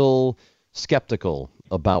still skeptical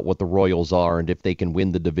about what the Royals are and if they can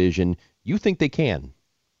win the division. You think they can?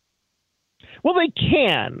 Well, they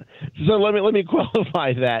can. So let me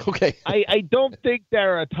qualify that. Okay. I don't think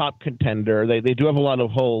they're a top contender. They do have a lot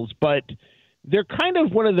of holes, but they're kind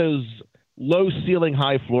of one of those low ceiling,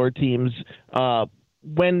 high floor teams.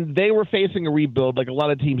 When they were facing a rebuild, like a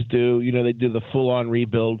lot of teams do, they do the full on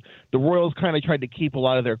rebuild. The Royals kind of tried to keep a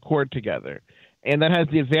lot of their core together, and that has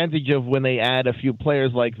the advantage of when they add a few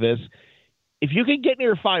players like this. If you can get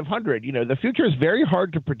near 500, the future is very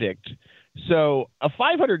hard to predict. So a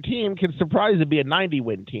 500 team can surprise to be a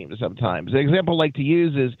 90-win team sometimes. The example I like to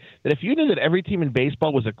use is that if you knew that every team in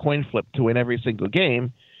baseball was a coin flip to win every single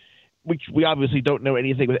game, which we obviously don't know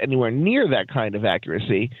anything with anywhere near that kind of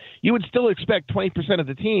accuracy, you would still expect 20% of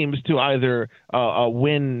the teams to either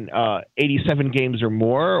win 87 games or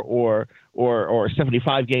more or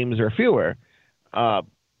 75 games or fewer.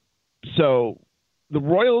 So the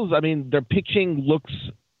Royals, their pitching looks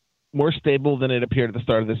more stable than it appeared at the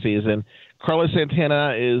start of the season. Carlos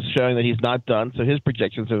Santana is showing that he's not done, so his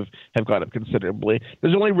projections have gone up considerably.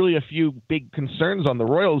 There's only really a few big concerns on the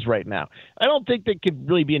Royals right now. I don't think they could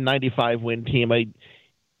really be a 95-win team.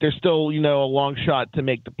 They're still, a long shot to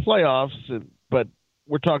make the playoffs, but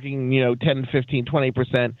we're talking, 10, 15,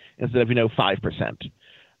 20% instead of, 5%.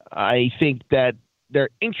 I think that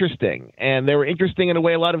they're interesting, and they were interesting in a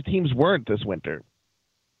way a lot of teams weren't this winter.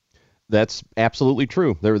 That's absolutely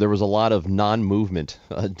true. There was a lot of non-movement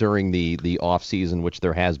during the offseason, which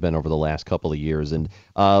there has been over the last couple of years. And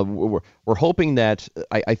we're hoping that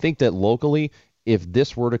I think that locally, if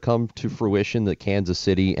this were to come to fruition, that Kansas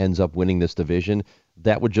City ends up winning this division,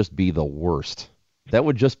 that would just be the worst. That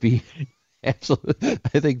would just be absolutely.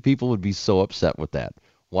 I think people would be so upset with that,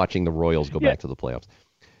 watching the Royals go back to the playoffs.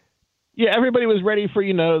 Yeah, everybody was ready for,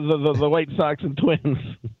 the White Sox and Twins.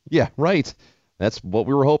 Yeah, right. That's what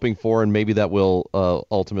we were hoping for, and maybe that will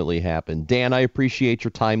ultimately happen. Dan, I appreciate your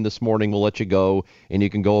time this morning. We'll let you go, and you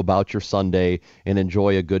can go about your Sunday and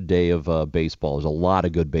enjoy a good day of baseball. There's a lot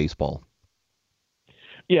of good baseball.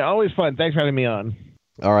 Yeah, always fun. Thanks for having me on.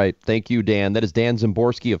 All right. Thank you, Dan. That is Dan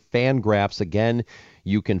Szymborski of Fangraphs. Again,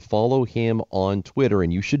 you can follow him on Twitter,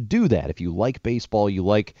 and you should do that. If you like baseball, you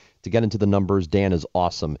like to get into the numbers, Dan is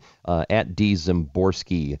awesome, at D.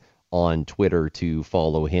 Szymborski on Twitter to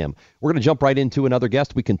follow him. We're going to jump right into another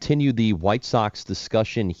guest. We continue the White Sox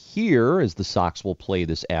discussion here as the Sox will play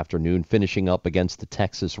this afternoon, finishing up against the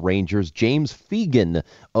Texas Rangers. James Fegan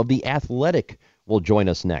of The Athletic will join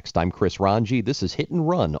us next. I'm Chris Ranji. This is Hit and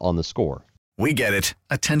Run on The Score. We get it.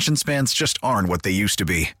 Attention spans just aren't what they used to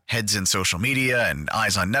be. Heads in social media and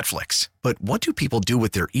eyes on Netflix. But what do people do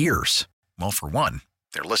with their ears? Well, for one,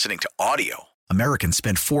 they're listening to audio. Americans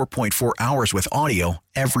spend 4.4 hours with audio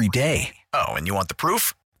every day. Oh, and you want the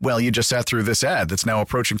proof? Well, you just sat through this ad that's now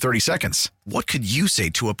approaching 30 seconds. What could you say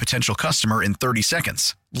to a potential customer in 30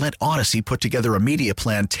 seconds? Let Odyssey put together a media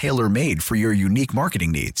plan tailor-made for your unique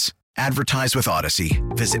marketing needs. Advertise with Odyssey.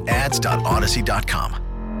 Visit ads.odyssey.com.